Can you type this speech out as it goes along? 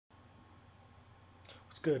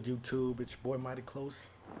Good, YouTube? It's your boy Mighty Close,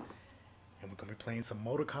 and we're gonna be playing some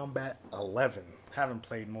Mortal Kombat 11. Haven't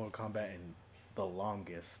played Mortal Kombat in the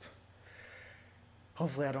longest.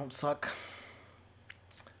 Hopefully, I don't suck.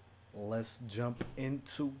 Let's jump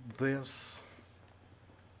into this.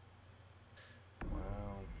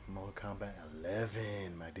 Wow, Mortal Kombat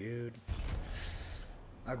 11, my dude.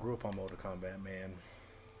 I grew up on Mortal Kombat, man.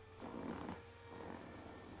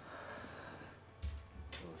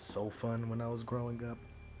 It was so fun when I was growing up.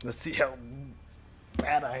 Let's see how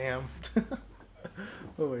bad I am.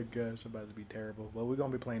 Oh my gosh, I'm about to be terrible. Well, we're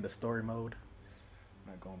gonna be playing the story mode.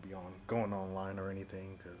 I'm not gonna be going online or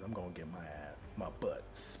anything because I'm gonna get my butt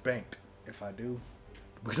spanked if I do.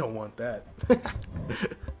 We don't want that.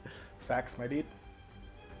 Facts, my dude.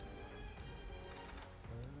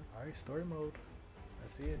 Alright, story mode. I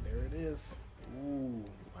see it. There it is. Ooh,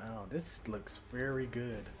 wow. This looks very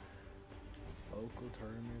good. Local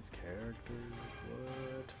tournaments, characters,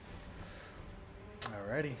 what?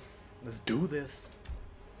 Alrighty, let's do this.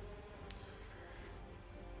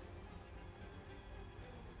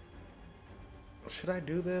 Should I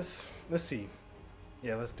do this? Let's see.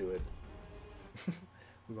 Yeah, let's do it.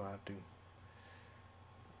 We're gonna have to.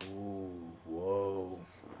 Ooh, whoa.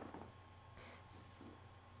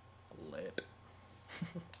 Lit.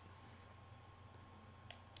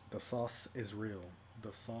 The sauce is real.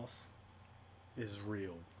 The sauce is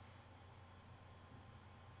real.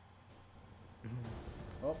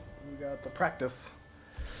 Oh, we got the practice.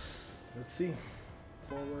 Let's see.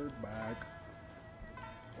 Forward, back.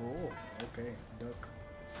 Oh, okay. Duck.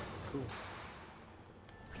 Cool.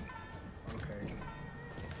 Okay.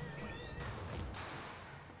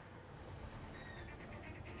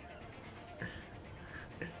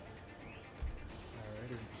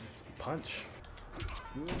 Alrighty, let's punch.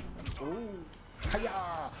 Ooh.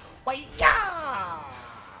 Hiya! Waya!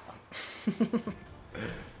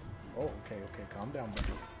 Oh, okay, calm down,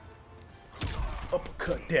 buddy.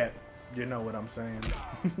 Uppercut that. You know what I'm saying.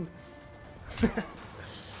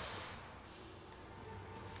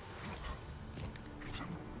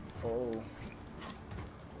 Oh.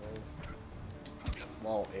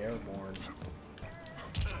 Wall airborne.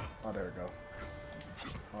 Oh, there we go.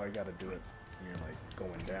 Oh, you gotta do it when you're like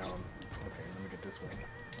going down. Okay, let me get this way.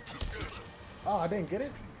 Oh, I didn't get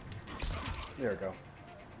it? There we go.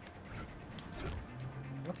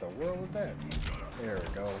 What the world was that? There we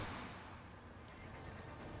go.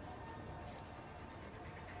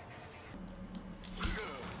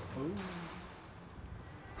 Ooh.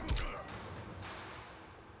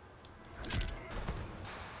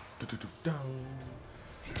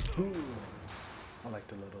 Ooh. I like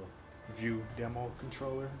the little view demo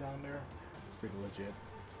controller down there. It's pretty legit.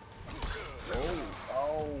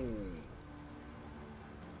 Oh.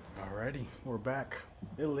 Alrighty, we're back.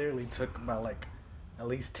 It literally took about like at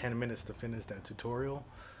least 10 minutes to finish that tutorial,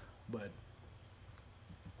 but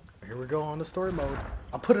here we go on the story mode.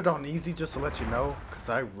 I put it on easy just to let you know because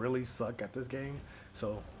I really suck at this game,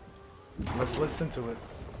 so let's listen to it.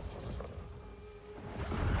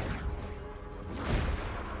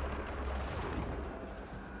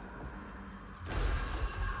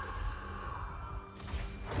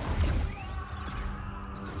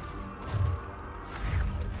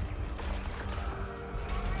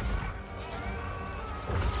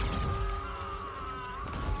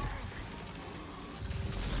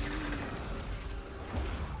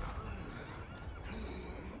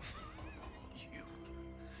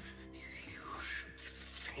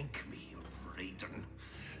 Thank me, Raiden.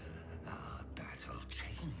 Our battle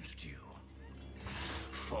changed you.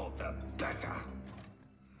 For the better.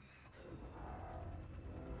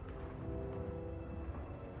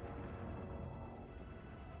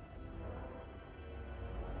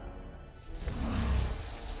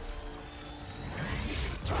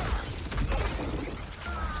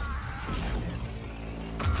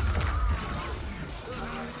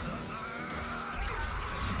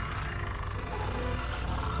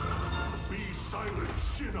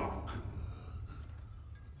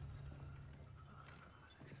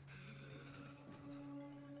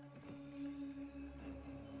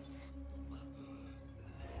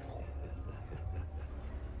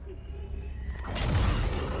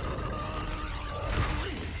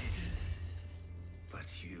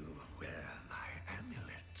 But you wear my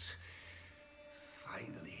amulet.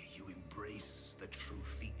 Finally, you embrace the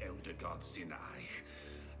truth the Elder Gods deny.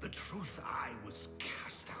 The truth I was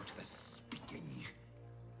cast out for speaking.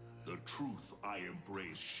 The truth I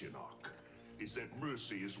embrace, Shinnok, is that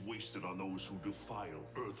mercy is wasted on those who defile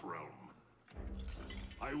Earthrealm.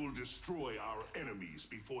 I will destroy our enemies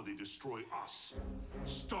before they destroy us,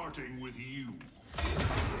 starting with you.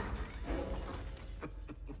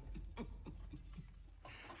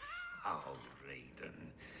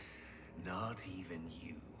 Not even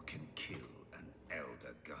you can kill an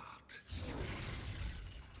Elder God.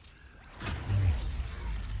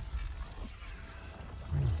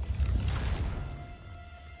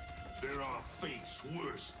 There are fates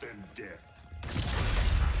worse than death.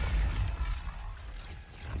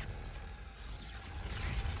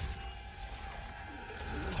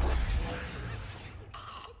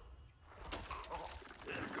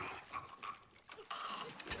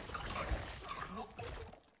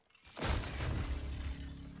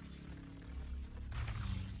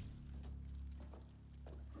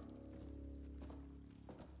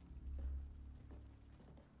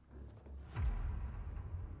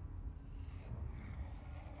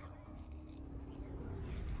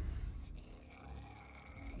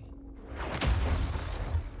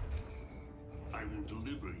 I will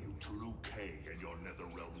deliver you to Liu Kang and your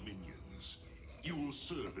Netherrealm minions. You will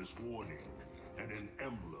serve as warning and an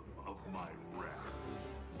emblem of my wrath.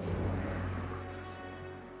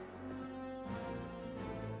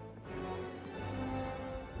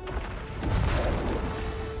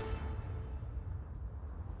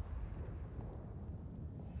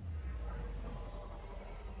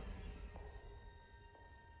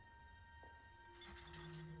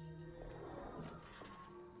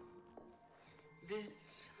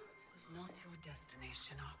 This was not your destiny,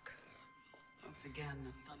 Shinnok. Once again,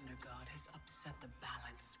 the Thunder God has upset the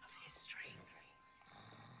balance of history.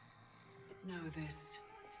 But know this.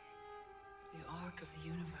 The arc of the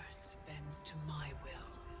universe bends to my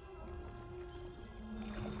will.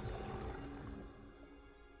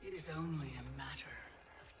 It is only a matter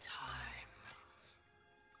of time.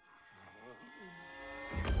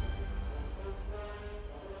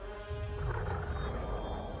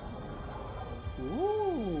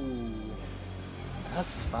 Ooh,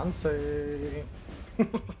 that's fancy.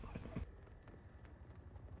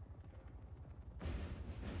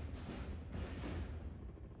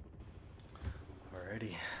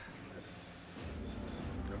 Alrighty, this is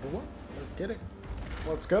number one. Let's get it.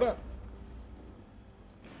 Let's get it.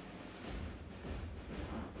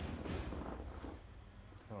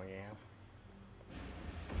 Oh yeah.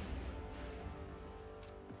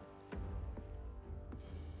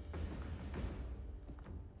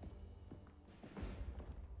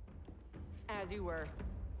 As you were.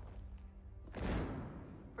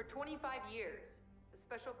 For 25 years, the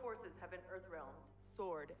Special Forces have been Earthrealm's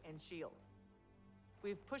sword and shield.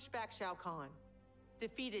 We've pushed back Shao Kahn,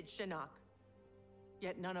 defeated Shinnok,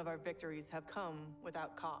 yet none of our victories have come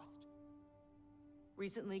without cost.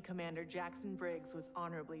 Recently, Commander Jackson Briggs was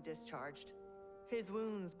honorably discharged. His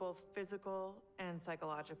wounds, both physical and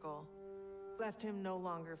psychological, left him no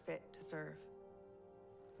longer fit to serve.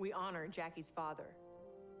 We honor Jackie's father,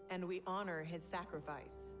 and we honor his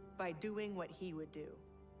sacrifice by doing what he would do.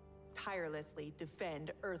 Tirelessly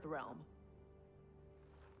defend Earthrealm.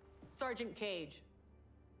 Sergeant Cage,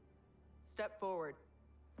 step forward.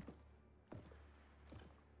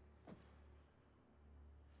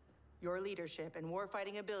 Your leadership and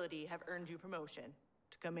warfighting ability have earned you promotion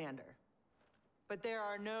to commander. But there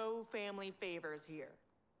are no family favors here.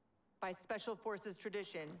 By Special Forces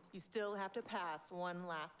tradition, you still have to pass one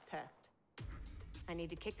last test. I need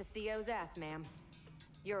to kick the CO's ass, ma'am.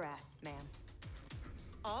 Your ass, ma'am.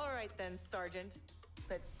 All right then, Sergeant.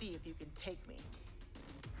 Let's see if you can take me.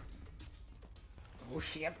 Oh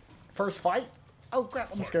shit. First fight? Oh crap,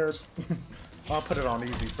 I'm scared. I'll put it on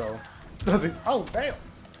easy, so. Does he? Oh, damn.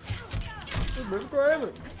 This bitch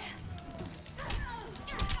crazy.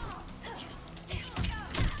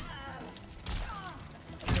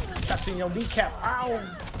 Shots in your kneecap. Ow,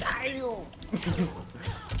 damn.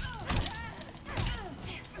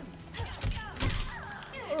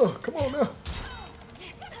 Oh, come on now.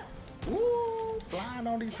 Ooh, flying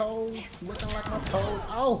on these hoes, looking like my toes.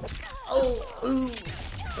 Oh, oh, ooh,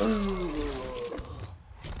 ooh.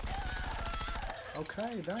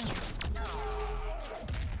 Okay, dang.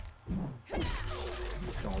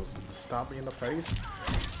 Just gonna stomp me in the face.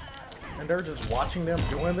 And they're just watching them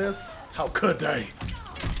doing this? How could they?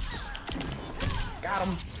 Got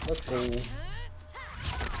him. Let's go.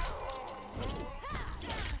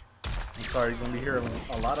 I'm sorry, you're gonna be hearing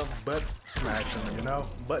a lot of butt smashing, you know?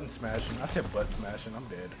 Button smashing. I said butt smashing, I'm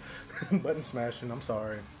dead. Button smashing, I'm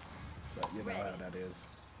sorry. But you know how that is.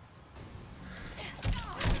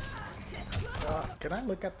 Can I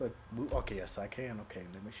look at the... Okay, yes, I can. Okay,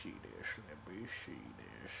 let me see this. Let me see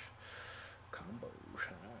this. Combos.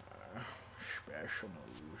 Special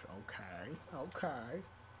moves. Okay. Okay.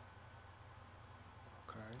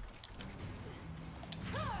 Okay.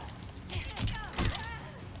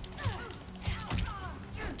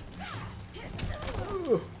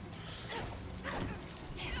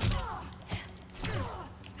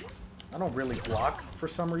 don't really block for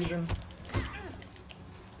some reason.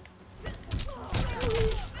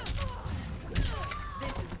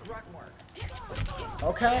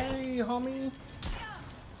 Okay, homie.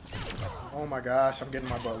 Oh my gosh, I'm getting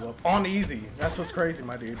my butt whooped. On easy. That's what's crazy,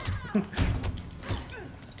 my dude.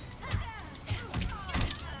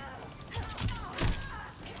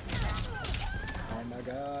 Oh my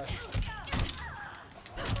gosh.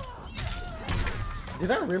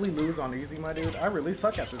 Did I really lose on easy, my dude? I really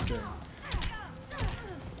suck at this game.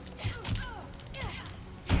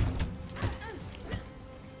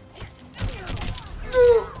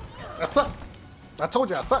 I suck. I told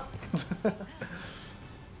you I suck.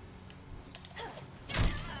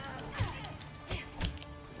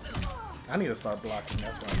 I need to start blocking.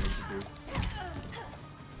 That's what I need to do.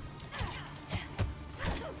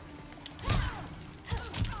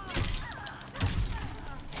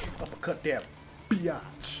 Uppercut that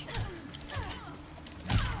biatch.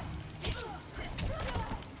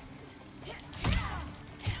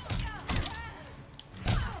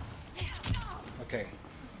 Okay.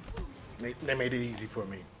 They made it easy for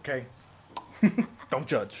me, okay? Don't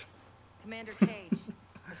judge. Commander Cage,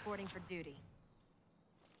 reporting for duty.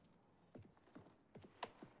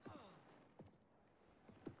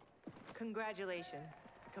 Congratulations,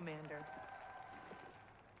 Commander.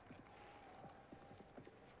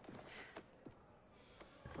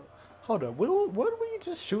 Hold up, what were you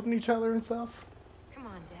just shooting each other and stuff? Come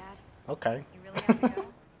on, Dad. Okay. You really have to go?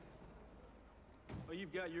 Well,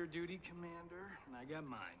 you've got your duty, Commander, and I got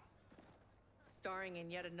mine. Starring in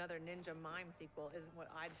yet another Ninja Mime sequel isn't what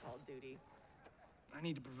I'd call duty. I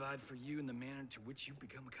need to provide for you in the manner to which you've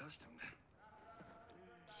become accustomed.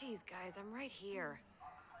 Jeez, guys, I'm right here.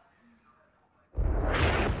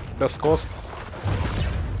 That's course.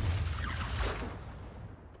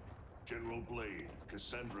 General Blade,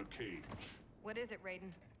 Cassandra Cage. What is it,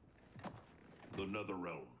 Raiden? The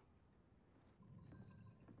Netherrealm.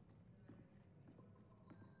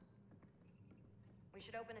 We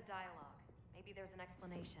should open a dialogue. Maybe there's an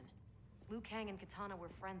explanation. Liu Kang and Katana were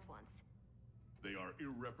friends once. They are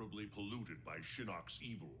irreparably polluted by Shinnok's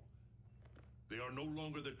evil. They are no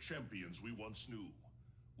longer the champions we once knew.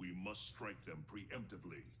 We must strike them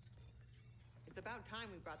preemptively. It's about time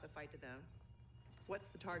we brought the fight to them. What's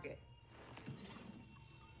the target?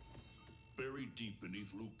 Buried deep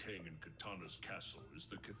beneath Liu Kang and Katana's castle is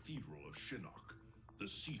the Cathedral of Shinnok, the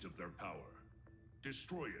seat of their power.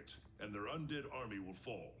 Destroy it, and their undead army will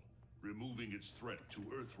fall, removing its threat to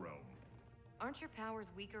Earthrealm. Aren't your powers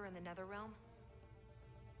weaker in the Netherrealm?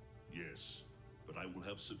 Yes, but I will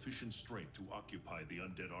have sufficient strength to occupy the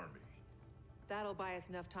undead army. That'll buy us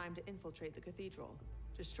enough time to infiltrate the cathedral.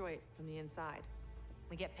 Destroy it from the inside.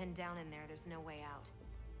 We get pinned down in there, there's no way out.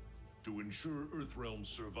 To ensure Earthrealm's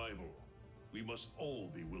survival, we must all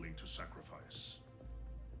be willing to sacrifice.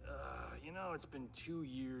 You know, it's been 2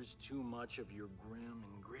 years too much of your grim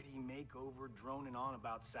and gritty makeover droning on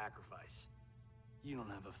about sacrifice. You don't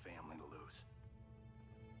have a family to lose.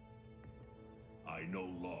 I know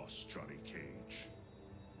loss, Johnny Cage.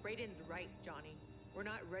 Raiden's right, Johnny. We're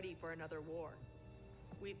not ready for another war.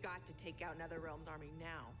 We've got to take out Netherrealm's army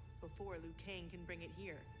now, before Liu Kang can bring it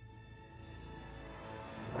here.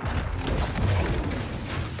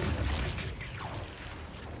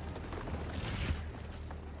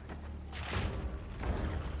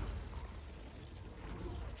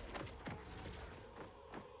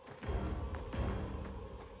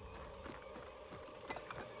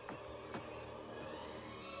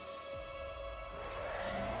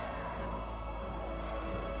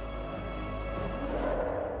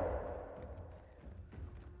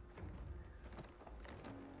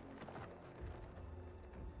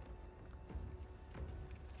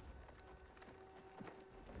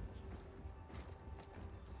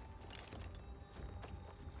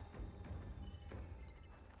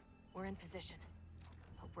 We're in position.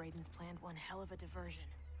 Hope Raiden's planned one hell of a diversion.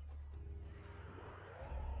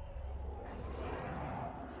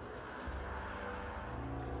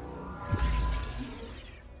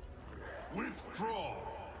 Withdraw,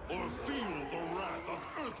 or feel the wrath of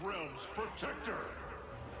Earthrealm's protector!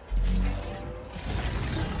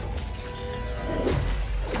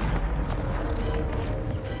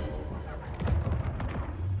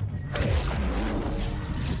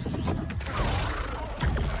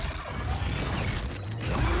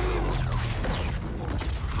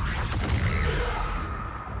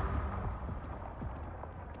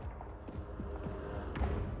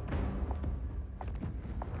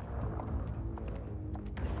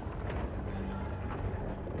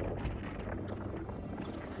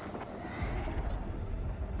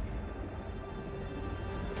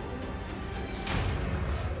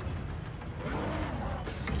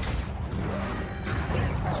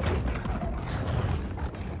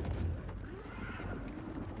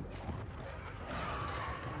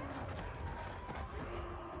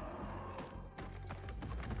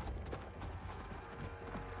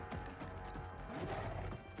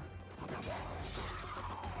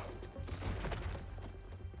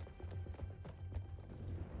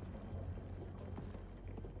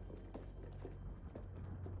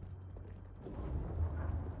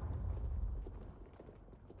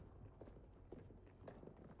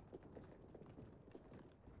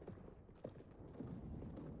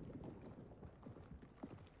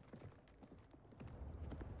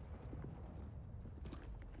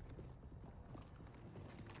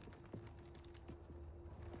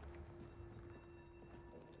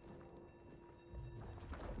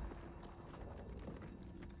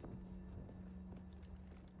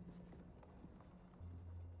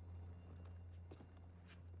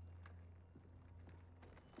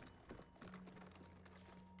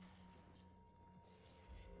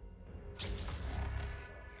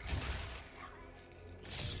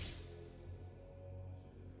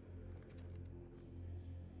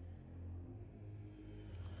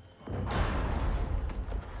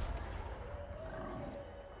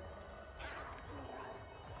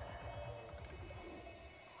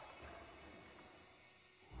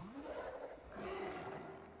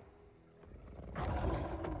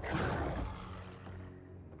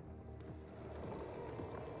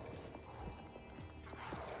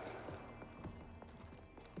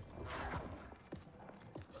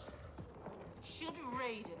 Should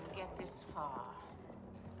Raiden get this far,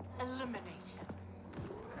 eliminate him.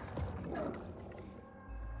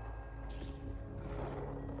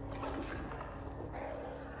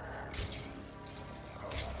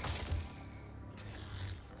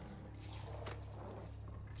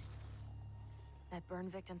 That burn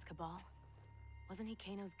victim's Cabal? Wasn't he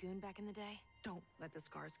Kano's goon back in the day? Don't let the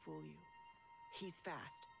scars fool you. He's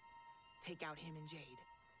fast. Take out him and Jade.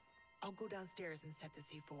 I'll go downstairs and set the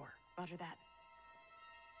C4. Roger that.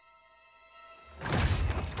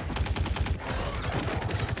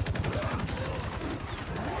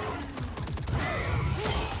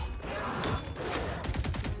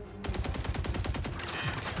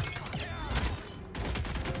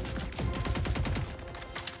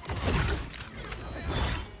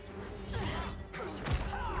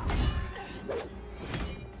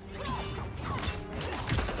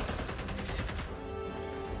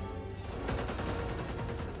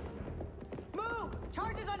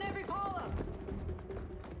 Charges on every column!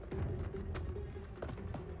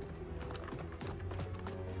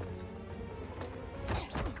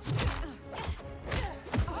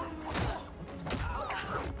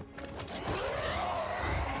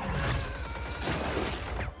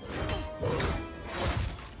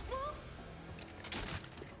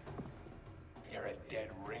 You're a dead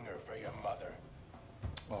ringer for your mother.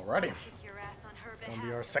 Alrighty. Kick your ass on her It's gonna be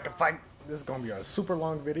behalf. our second fight. This is gonna be a super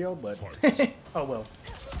long video, but oh well.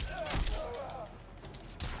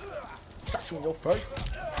 Shot you in your face.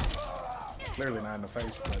 Clearly not in the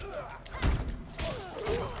face, but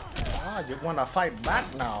you wanna fight back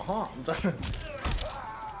now, huh?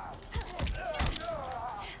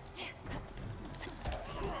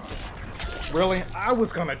 Really? I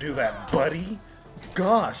was gonna do that, buddy.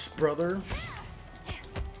 Gosh, brother.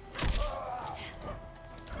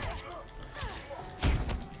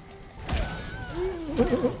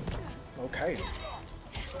 Okay.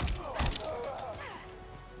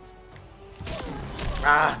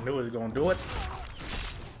 Knew it was gonna do it.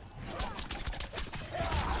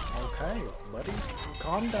 Okay, buddy.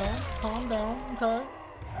 Calm down, okay?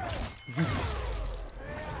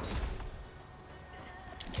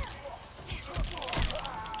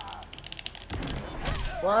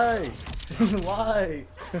 Why? Why?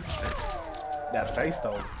 That face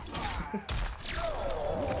though.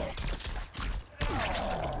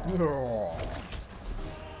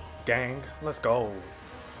 Gang, let's go.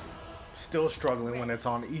 Still struggling when it's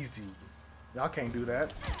on easy. Y'all can't do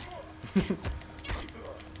that.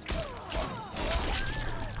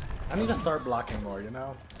 I need to start blocking more, you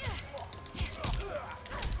know?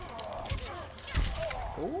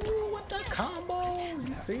 Ooh, what the combo?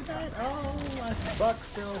 You see that? Oh, I suck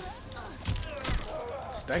still.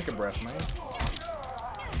 Stank of breath, man.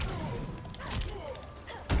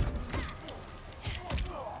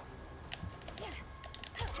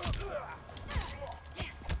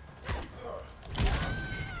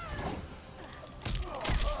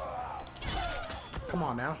 Come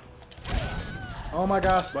on now. Oh my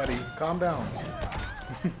gosh, buddy. Calm down.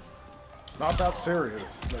 It's not that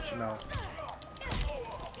serious, let you know.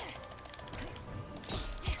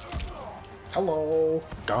 Hello.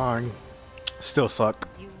 Darn. Still suck.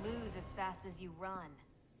 You lose as fast as you run.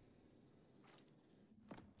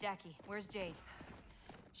 Jackie, where's Jade?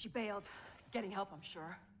 She bailed. Getting help, I'm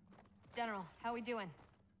sure. General, how we doing?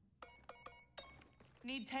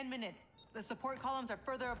 Need 10 minutes. The support columns are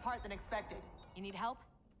further apart than expected. You need help?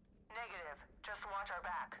 Negative. Just watch our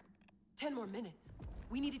back. 10 more minutes.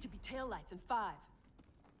 We need it to be taillights in 5.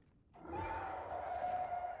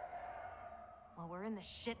 Well, we're in the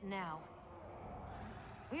shit now.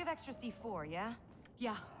 We have extra C4, yeah?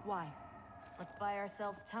 Yeah, why? Let's buy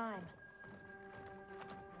ourselves time.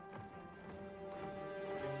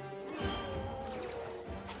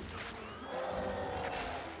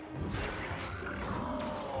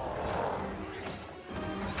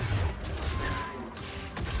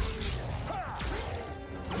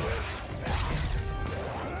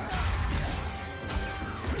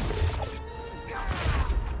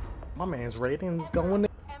 My man's rating's going.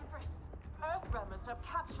 Empress, Earthrealmers have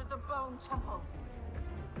captured the Bone Temple.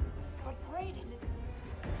 But Raiden...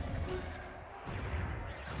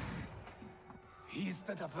 He's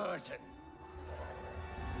the diversion.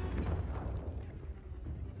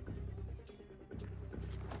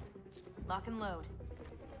 Lock and load.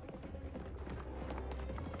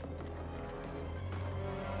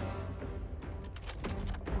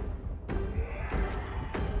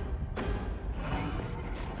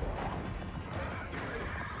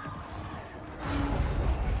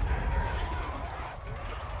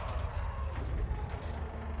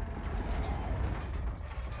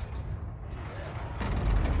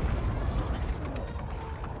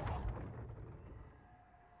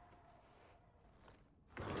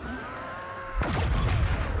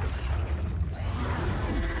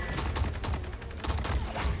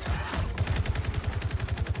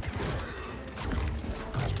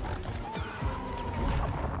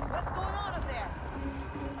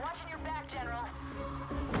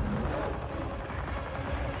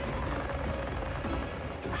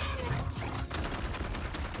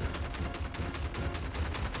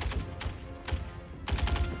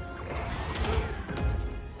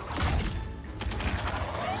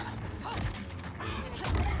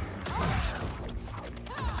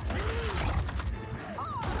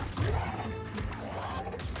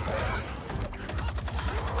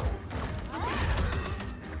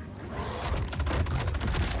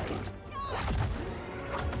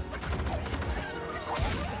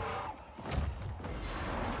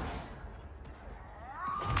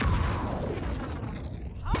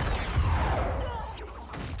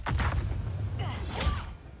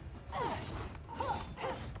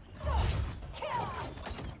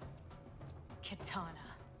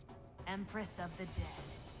 Empress of the Dead.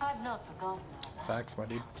 I've not forgotten our Facts, my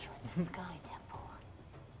dude. Sky Temple.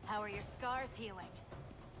 How are your scars healing?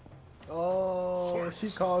 Oh, she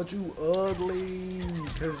called you ugly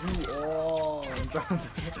because you all.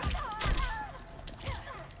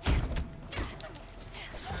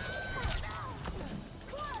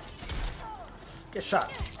 Get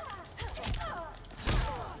shot.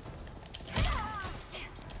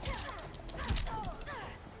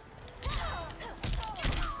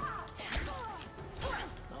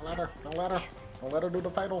 Don't let her do the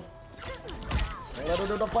final. Don't let her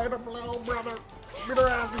do the final, little brother. Beat her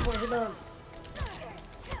ass before she does.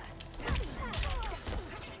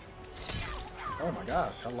 Oh my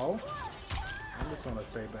gosh, hello? I'm just gonna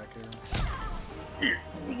stay back here.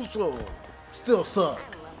 Still suck.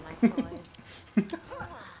 I love my toys.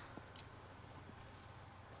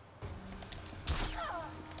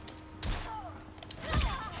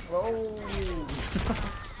 Oh.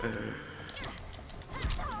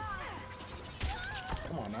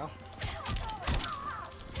 Come on now.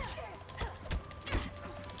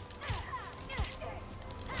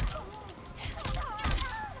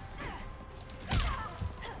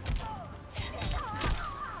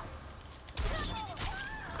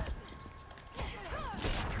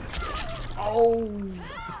 Oh.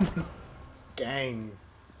 Gang.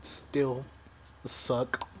 Still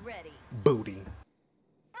suck. Ready. Booty.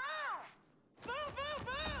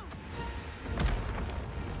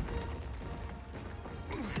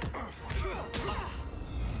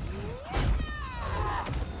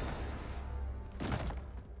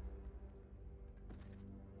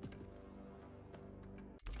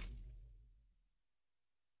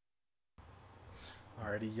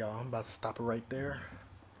 Alrighty, y'all, I'm about to stop it right there,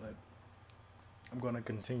 but I'm going to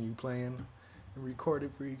continue playing and record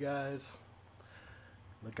it for you guys.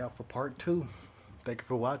 Look out for part 2. Thank you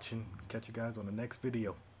for watching. Catch you guys on the next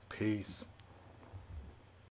video. Peace.